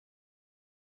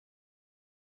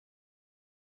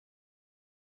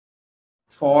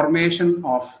formation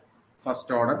of first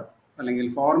order അല്ലെങ്കിൽ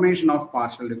formation of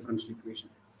partial differential equation.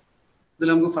 ഇതിൽ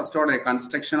നമുക്ക് first order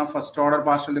construction of first order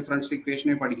partial differential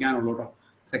ഇക്വേഷനെ പഠിക്കാനുള്ളൂ കേട്ടോ.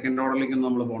 Second ഓർഡറിലേക്കൊന്നും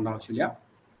നമ്മൾ പോകേണ്ട ആവശ്യമില്ല.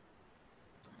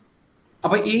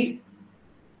 അപ്പൊ ഈ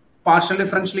പാർഷ്യൽ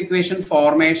ഡിഫറൻഷ്യൽ ഇക്വേഷൻ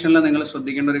ഫോർമേഷനിൽ നിങ്ങൾ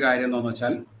ശ്രദ്ധിക്കേണ്ട ഒരു കാര്യം എന്താണെന്ന്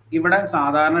വെച്ചാൽ, ഇവിടെ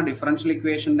സാധാരണ ഡിഫറൻഷ്യൽ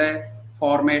ഇക്വേഷന്റെ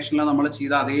ഫോർമേഷനിൽ നമ്മൾ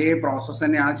ചെയ്ത അതേ പ്രോസസ്സ്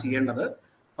തന്നെയാണ് ചെയ്യേണ്ടത്.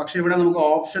 പക്ഷെ ഇവിടെ നമുക്ക്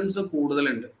ഓപ്ഷൻസ്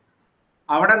കൂടുതലുണ്ട്.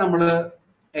 അവിടെ നമ്മൾ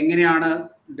എങ്ങനെയാണ്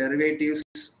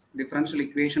ഡെറിവേറ്റീവ്സ് ഡിഫറൻഷ്യൽ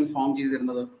ഇക്വേഷൻ ഫോം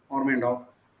ചെയ്തിരുന്നത് ഓർമ്മയുണ്ടോ?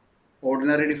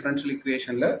 ഓർഡിനറി ഡിഫറൻഷ്യൽ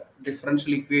ഇക്വേഷനിൽ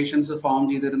ഡിഫറൻഷ്യൽ ഇക്വേഷൻസ് ഫോം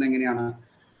ചെയ്തിരുന്നത് എങ്ങനെയാണ്?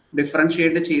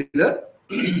 ഡിഫറൻഷിയേറ്റ് ചെയ്ത്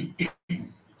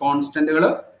കോൺസ്റ്റന്റുകൾ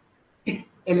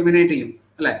എലിമിനേറ്റ് ചെയ്യും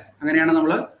അല്ലെ? അങ്ങനെയാണ്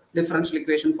നമ്മൾ ഡിഫറൻഷ്യൽ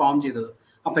ഇക്വേഷൻ ഫോം ചെയ്തത്.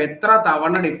 അപ്പൊ എത്ര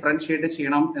തവണ ഡിഫറൻഷിയേറ്റ്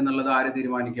ചെയ്യണം എന്നുള്ളത് ആര്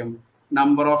തീരുമാനിക്കും?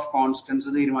 നമ്പർ ഓഫ്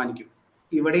കോൺസ്റ്റന്റ്സ് തീരുമാനിക്കും.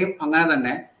 ഇവിടെയും അങ്ങനെ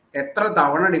തന്നെ എത്ര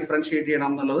തവണ ഡിഫറൻഷിയേറ്റ്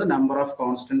ചെയ്യണം എന്നുള്ളത് നമ്പർ ഓഫ്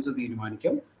കോൺസ്റ്റന്റ്സ്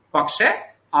തീരുമാനിക്കും. പക്ഷെ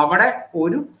അവിടെ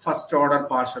ഒരു ഫസ്റ്റ് ഓർഡർ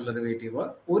പാർഷ്യൽ ഡെറിവേറ്റീവ്,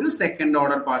 ഒരു സെക്കൻഡ്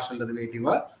ഓർഡർ പാർഷ്യൽ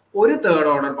ഡെറിവേറ്റീവ്, ഒരു തേർഡ്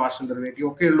ഓർഡർ പാർഷ്യൽ ഡെറിവേറ്റീവ്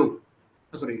ഒക്കെ ഉള്ളൂ.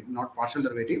 Sorry, not partial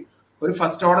derivative. ഒരു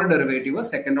first order derivative,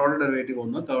 second order derivative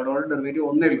ഒന്ന്, തേർഡ് ഓർഡർ ഡെറിവേറ്റീവ്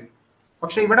ഒന്നേ ഉള്ളൂ.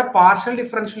 പക്ഷെ ഇവിടെ പാർഷ്യൽ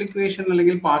ഡിഫറൻഷ്യൽ ഇക്വേഷൻ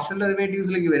അല്ലെങ്കിൽ പാർഷ്യൽ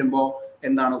ഡെറിവേറ്റീവ്സിലേക്ക് വരുമ്പോൾ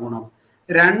എന്താണ് ഗുണം?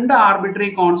 രണ്ട് ആർബിട്രറി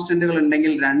കോൺസ്റ്റന്റുകൾ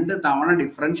ഉണ്ടെങ്കിൽ രണ്ട് തവണ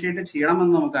ഡിഫറൻഷിയേറ്റ്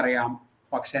ചെയ്യണമെന്ന് നമുക്കറിയാം.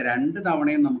 പക്ഷെ രണ്ട്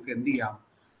തവണയും നമുക്ക് എന്ത് ചെയ്യാം?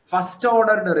 ഫസ്റ്റ്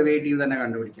ഓർഡർ ഡെറിവേറ്റീവ് തന്നെ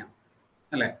കണ്ടുപിടിക്കാം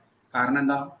അല്ലെ? കാരണം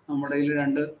എന്താ? നമ്മുടെ കയ്യിൽ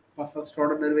രണ്ട് ഫസ്റ്റ്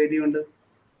ഓർഡർ ഡെറിവേറ്റീവ് ഉണ്ട്.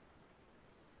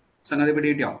 സംഗതി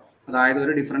പിടികിട്ടിയോ? അതായത്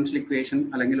ഒരു ഡിഫറൻഷ്യൽ ഇക്വേഷൻ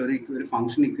അല്ലെങ്കിൽ ഒരു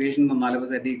ഫംഗ്ഷൻ ഇക്വേഷൻ തന്നാൽ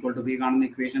സെറ്റ് ഈക്വൽ ടു ബി കാണുന്ന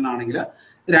ഇക്വേഷൻ ആണെങ്കിൽ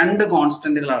രണ്ട്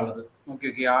കോൺസ്റ്റന്റുകളാണ് ഉള്ളത്. ഓക്കെ,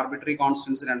 ആർബിട്രറി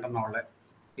കോൺസ്റ്റന്റ്സ് രണ്ടെണ്ണം ഉള്ളത്,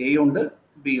 എ ഉണ്ട്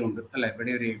ബി ഉണ്ട് അല്ലെ?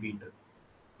 ഇവിടെ ഒരു എ ബി ഉണ്ട്.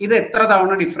 ഇത് എത്ര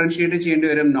തവണ ഡിഫറൻഷിയേറ്റ് ചെയ്യേണ്ടി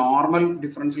വരും? നോർമൽ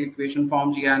ഡിഫറൻഷ്യൽ ഇക്വേഷൻ ഫോം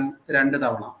ചെയ്യാൻ രണ്ട്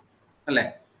തവണ അല്ലെ?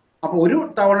 അപ്പൊ ഒരു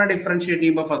തവണ ഡിഫറൻഷിയേറ്റ്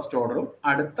ചെയ്യുമ്പോൾ ഫസ്റ്റ് ഓർഡറും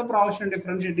അടുത്ത പ്രാവശ്യം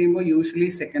ഡിഫറൻഷിയേറ്റ് ചെയ്യുമ്പോൾ യൂഷ്വലി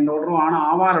സെക്കൻഡ് ഓർഡറും ആണ്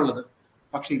ആവാറുള്ളത്.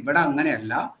 പക്ഷെ ഇവിടെ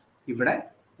അങ്ങനെയല്ല. ഇവിടെ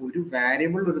ഒരു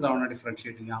വേരിയബിൾ ഒരു തവണ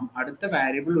ഡിഫറൻഷിയേറ്റ് ചെയ്യാം, അടുത്ത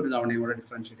വേരിയബിൾ ഒരു തവണയും കൂടെ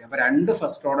ഡിഫറൻഷിയേറ്റ് ചെയ്യാം. അപ്പൊ രണ്ട്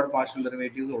ഫസ്റ്റ് ഓർഡർ പാർഷ്യൽ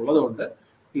ഡെറിവേറ്റീവ്സ് ഉള്ളതുകൊണ്ട്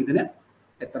ഇതിന്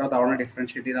എത്ര തവണ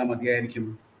ഡിഫറൻഷിയേറ്റ് ചെയ്താൽ മതിയായിരിക്കും?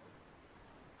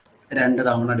 രണ്ട്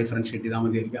തവണ ഡിഫറൻഷിയേറ്റ് ചെയ്താൽ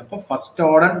മതിയായിരിക്കും. അപ്പൊ ഫസ്റ്റ്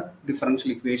ഓർഡർ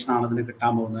ഡിഫറൻഷ്യൽ ഇക്വേഷൻ ആണ് ഇതിന്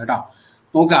കിട്ടാൻ പോകുന്നത് കേട്ടോ.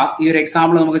 നോക്കാം, ഈ ഒരു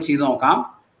എക്സാമ്പിൾ നമുക്ക് ചെയ്ത് നോക്കാം.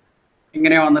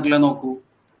 എങ്ങനെയാ വന്നിട്ടുള്ളത് നോക്കൂ.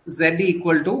 Z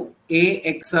equal to A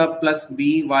X plus B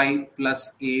Y plus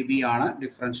A B ആണ്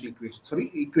ഡിഫറൻഷ്യൽ ഇക്വേഷൻ. Sorry,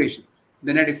 equation.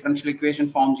 ഇതിനെ ഡിഫറൻഷ്യൽ ഇക്വേഷൻ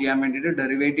ഫോം ചെയ്യാൻ വേണ്ടിയിട്ട്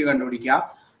ഡെറിവേറ്റീവ് കണ്ടുപിടിക്കുക.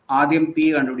 ആദ്യം പി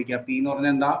കണ്ടുപിടിക്കുക. പി എന്ന്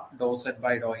പറഞ്ഞാൽ എന്താ? Dou Z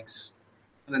by Dr X.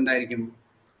 അതെന്തായിരിക്കും?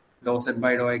 Dou Z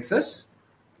by Dr excess.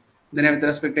 ഇതിനെ വിത്ത്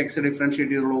റെസ്പെക്ട് എക്സ്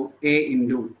ഡിഫറൻഷിയേറ്റ് ചെയ്തുള്ളൂ. എ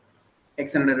ഇൻറ്റു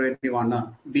എക്സിന്റെ ഡെറിവേറ്റീവ് ആണ്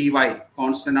ബി വൈ,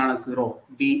 കോൺസ്റ്റന്റ് ആണ് 0.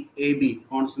 ബി എ ബി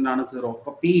കോൺസ്റ്റന്റ് ആണ് 0.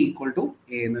 അപ്പൊ പി ഈക്വൽ ടു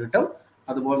എ എന്ന് കിട്ടും.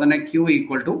 അതുപോലെ തന്നെ Q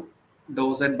equal to dou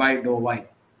Z by Dr Y,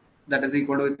 that is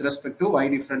equal to with respect to Y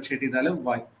differentiate ചെയ്താൽ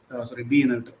വൈ ബി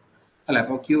എന്ന് കിട്ടും അല്ലെ?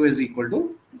 അപ്പോൾ Q is equal to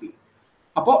B.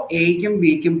 അപ്പോൾ എയ്ക്കും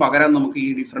ബിക്കും പകരം നമുക്ക് ഈ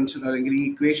ഡിഫറൻഷ്യൽ അല്ലെങ്കിൽ ഈ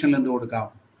ഇക്വേഷനിൽ എന്ത് കൊടുക്കാം?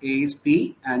 A is P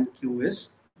and Q is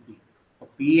B.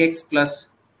 P X plus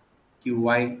Q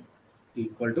Y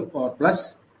equal two or plus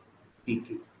P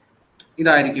Q.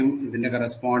 ഇതായിരിക്കും ഇതിന്റെ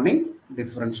കറസ്പോണ്ടിങ്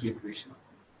ഡിഫറൻഷ്യൽ ഇക്വേഷൻ.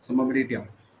 സംഭവിക്കാം.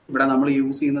 ഇവിടെ നമ്മൾ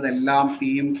യൂസ് ചെയ്യുന്നത് എല്ലാം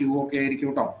പിയും ക്യൂ ഒക്കെ ആയിരിക്കും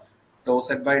കേട്ടോ. Dou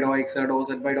Z by Dr X, dou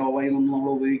Z by Dr Y ഒന്നും നമ്മൾ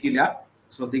ഉപയോഗിക്കില്ല.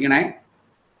 ശ്രദ്ധിക്കണേ.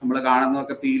 നമ്മൾ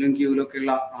കാണുന്നതൊക്കെ പിയിലും ക്യൂയിലും ഒക്കെ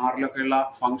ഉള്ള ആറിലൊക്കെ ഉള്ള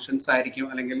ഫങ്ഷൻസ് ആയിരിക്കും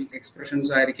അല്ലെങ്കിൽ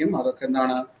എക്സ്പ്രഷൻസ് ആയിരിക്കും. അതൊക്കെ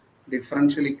എന്താണ്?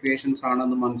 ഡിഫറൻഷ്യൽ ഇക്വേഷൻസ്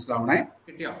ആണെന്ന് മനസ്സിലാവണേ.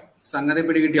 കിട്ടിയോ? സംഗതി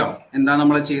പിടി കിട്ടിയോ? എന്താ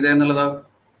നമ്മൾ ചെയ്തതെന്നുള്ളത്?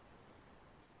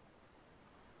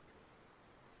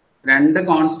 രണ്ട്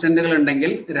കോൺസ്റ്റന്റുകൾ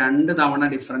ഉണ്ടെങ്കിൽ രണ്ട് തവണ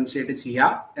ഡിഫറൻഷിയേറ്റ്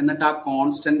ചെയ്യാം. എന്നിട്ട് ആ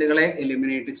കോൺസ്റ്റന്റുകളെ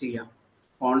എലിമിനേറ്റ് ചെയ്യാം.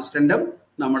 കോൺസ്റ്റന്റും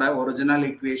നമ്മുടെ ഒറിജിനൽ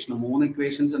ഇക്വേഷനും 3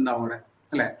 ഇക്വേഷൻസ് ഉണ്ടാവും അവിടെ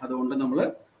അല്ലെ? അതുകൊണ്ട് നമ്മൾ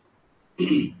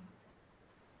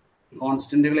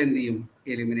കോൺസ്റ്റന്റുകൾ എന്ത് ചെയ്യും?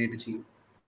 എലിമിനേറ്റ് ചെയ്യും.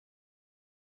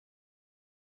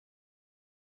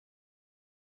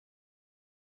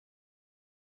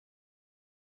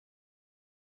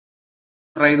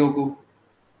 ട്രൈ നോക്കൂ.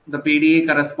 The PDE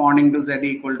corresponding to Z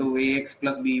equal to ax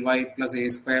plus by plus a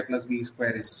square plus b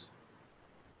square is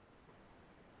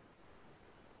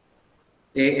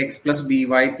ax plus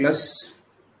by plus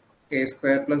a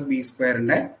square plus b square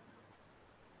and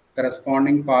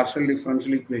corresponding partial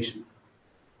differential equation.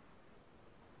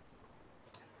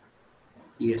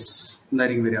 Yes,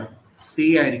 എന്തായിരിക്കും വരിക? C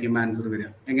ആയിരിക്കും answer വരിക.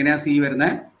 എങ്ങനെയാ C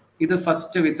വരുന്നത്? ഇത്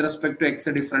first with respect to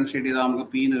X differentiate ചെയ്താൽ നമുക്ക്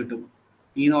P എന്ന് കിട്ടും.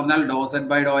 പി എന്ന് പറഞ്ഞാൽ dou Z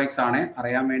by Dr X ആണ്.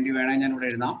 അറിയാൻ വേണ്ടി വേണമെങ്കിൽ ഞാൻ ഇവിടെ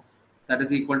എഴുതാം. That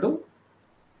is equal to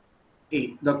A.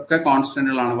 ഇതൊക്കെ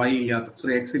കോൺസ്റ്റന്റുകളാണ്, വൈ ഇല്ലാത്തത്,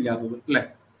 സോറി എക്സ് ഇല്ലാത്തത് അല്ലേ?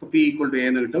 അപ്പോൾ പി ഈക്വൽ ടു എ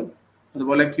എന്ന് കിട്ടും.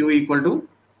 അതുപോലെ Q equal to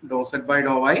dou Z by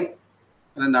Dr Y,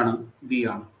 അതെന്താണ്? ബി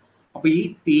ആണ്. അപ്പൊ ഈ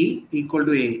പി ഈക്വൽ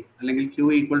ടു എ അല്ലെങ്കിൽ ക്യൂ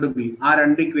ഈക്വൽ ടു ബി, ആ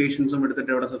രണ്ട് ഇക്വേഷൻസും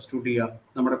എടുത്തിട്ട് ഇവിടെ സബ്സ്റ്റിറ്റ്യൂട്ട് ചെയ്യുക.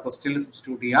 നമ്മുടെ ക്വസ്റ്റ്യനിൽ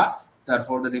സബ്സ്റ്റിറ്റ്യൂട്ട് ചെയ്യുക.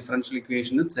 Therefore, the differential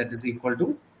equation is z is equal to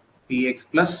px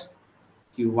plus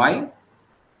qy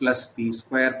plus p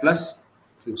square plus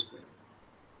q square.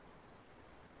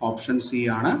 Option C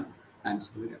ആണ്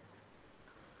ആൻസർ വരിക.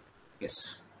 യെസ്,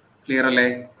 ക്ലിയർ അല്ലേ?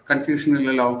 കൺഫ്യൂഷൻ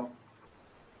ഇല്ലല്ലോ.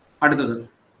 അടുത്തത്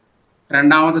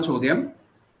രണ്ടാമത്തെ ചോദ്യം.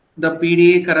 The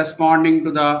PDE corresponding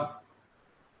to the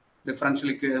differential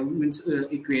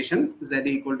equation z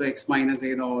equal to x minus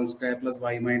a the whole square plus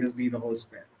y minus b the whole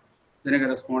square. ഇതിന്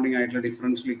corresponding ആയിട്ടുള്ള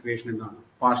differential equation എന്താണ്?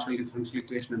 പാർഷ്യൽ ഡിഫറൻഷ്യൽ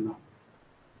ഇക്വേഷൻ എന്താണ്?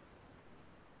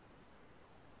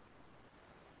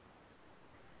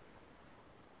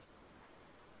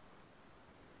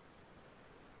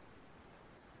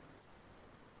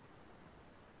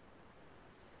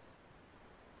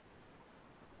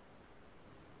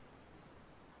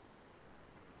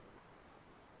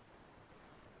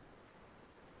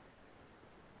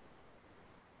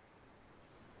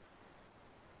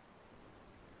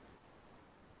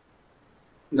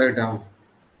 ഇതായിട്ടാ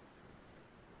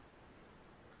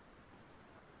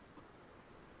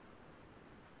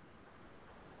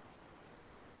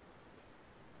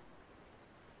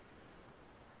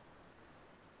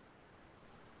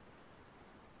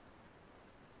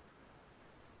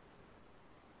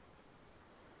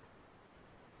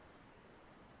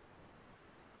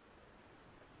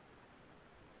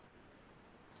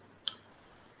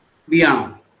B ആണോ?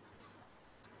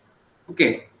 Okay,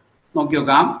 നോക്കി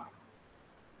നോക്കാം.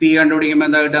 P കണ്ടുപിടിക്കുമ്പോൾ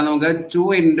എന്താ കിട്ടുക നമുക്ക്? 2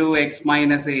 into X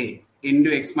minus A into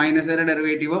X minus എയുടെ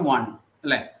ഡെറിവേറ്റീവ് 1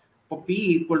 അല്ലേ? അപ്പോൾ P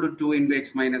equal to 2 into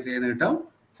X minus A എന്ന് കിട്ടും.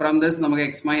 ഫ്രം ദിസ് നമുക്ക്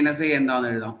എക്സ് മൈനസ് എ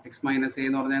എന്താണെന്ന് എഴുതാം. എക്സ് മൈനസ് എ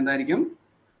എന്ന് പറഞ്ഞാൽ എന്തായിരിക്കും?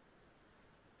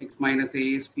 X minus A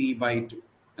is P by 2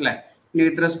 അല്ലേ? ഇനി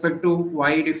with respect to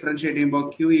Y differentiate ചെയ്യുമ്പോൾ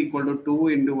Q equal to 2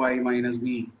 into Y minus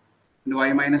B into Y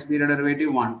minus ബിയുടെ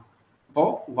ഡെറിവേറ്റീവ് 1. അപ്പോൾ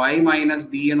വൈ മൈനസ്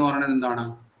ബി എന്ന് പറയുന്നത് എന്താണ്?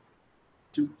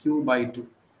 Q by 2.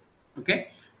 ഓക്കെ,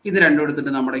 ഇത് രണ്ടും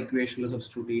എടുത്തിട്ട് നമ്മുടെ ഇക്വേഷനിൽ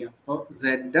സബ്സ്റ്റിറ്റ്യൂട്ട് ചെയ്യാം. അപ്പോൾ z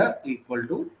equal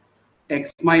to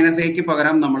X minus എക്ക്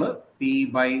പകരം നമ്മൾ P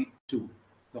by 2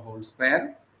 the whole square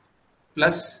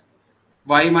plus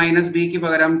Y minus ബിക്ക്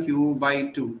പകരം Q by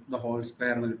 2 the whole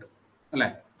square എന്ന് കിട്ടും അല്ലേ?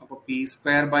 അപ്പോൾ P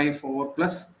square by 4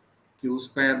 plus Q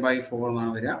square by 4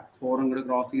 എന്നാണ് വരിക. 4 ഇങ്ങോട്ട്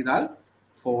ക്രോസ് ചെയ്താൽ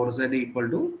 4z equal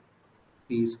to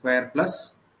P square plus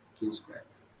Q square.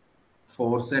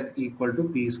 4z equal to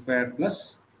P square plus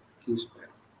Q square.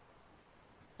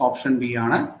 Option B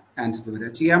ആണ് answer വരിക.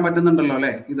 ചെയ്യാൻ പറ്റുന്നുണ്ടല്ലോ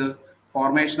അല്ലേ? ഇത്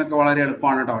ഫോർമേഷനൊക്കെ വളരെ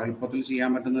എളുപ്പമാണ് കേട്ടോ. എളുപ്പത്തിൽ ചെയ്യാൻ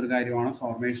പറ്റുന്ന ഒരു കാര്യമാണ്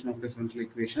ഫോർമേഷൻ ഓഫ് ഡിഫറൻഷ്യൽ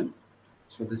ഇക്വേഷൻ.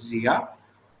 ശ്രദ്ധിച്ച് ചെയ്യുക.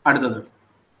 അടുത്തത്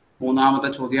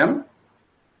മൂന്നാമത്തെ ചോദ്യം.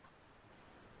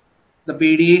 The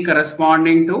PDE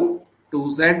corresponding to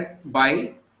 2z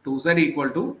equal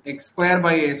to x square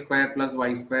by a square plus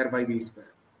y square by b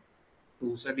square.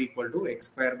 2z equal to x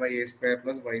square by a square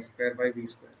plus y square by b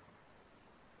square.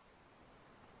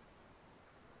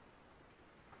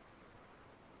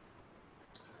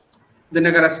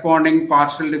 ഇതിന്റെ corresponding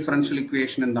partial differential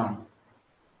equation എന്താണ്?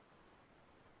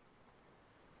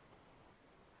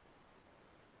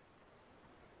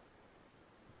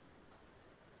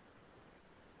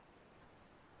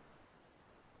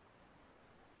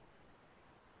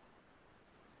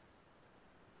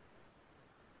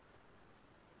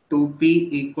 To P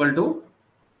equal to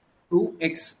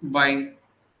 2x by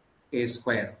a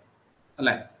square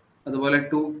അല്ലെ? അതുപോലെ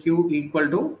 2q equal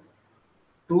to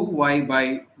 2y by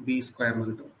b square എന്ന്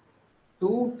കിട്ടും.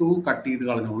 2 cut ചെയ്ത്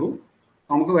കളഞ്ഞോളൂ.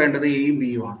 നമുക്ക് വേണ്ടത് എയും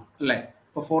ബിയും ആണ് അല്ലേ?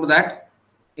 അപ്പോൾ for that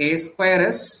A square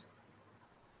is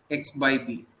X by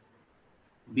P,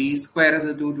 B square is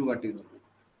 2 cut ചെയ്തോളൂ,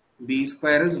 B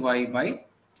square is why by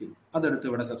Q. അതെടുത്ത്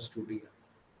ഇവിടെ സബ്സ്റ്റിറ്റ്യൂട്ട് ചെയ്യുക.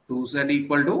 2z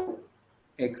equal to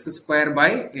X square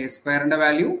by A സ്ക്വയറിന്റെ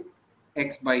value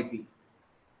X by P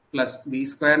plus B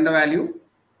സ്ക്വയറിന്റെ value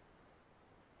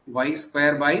y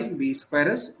square by b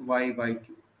square is y by q.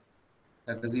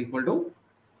 That is equal to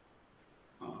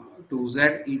 2z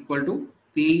equal to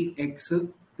px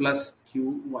plus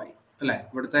qy അല്ലേ?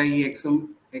 ഇവിടുത്തെ ഈ എക്സും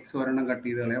X ഒരെണ്ണം cut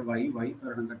ചെയ്ത് കളയാം, Y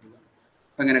ഒരെണ്ണം കട്ട് ചെയ്ത് കളയാം.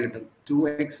 അപ്പം എങ്ങനെ കിട്ടും?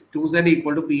 2z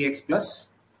equal to px plus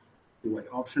qy.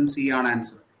 Option C ആണ്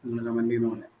ആൻസർ. നിങ്ങൾ കമന്റ് ചെയ്യുന്ന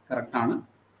പോലെ കറക്റ്റ് ആണ്.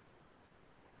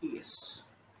 യെസ്,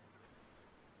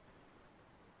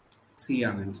 സി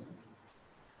ആണ് ആൻസർ.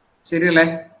 ശരിയല്ലേ?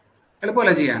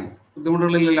 എളുപ്പമല്ല ചെയ്യാൻ,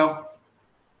 ബുദ്ധിമുട്ടുകളില്ലല്ലോ.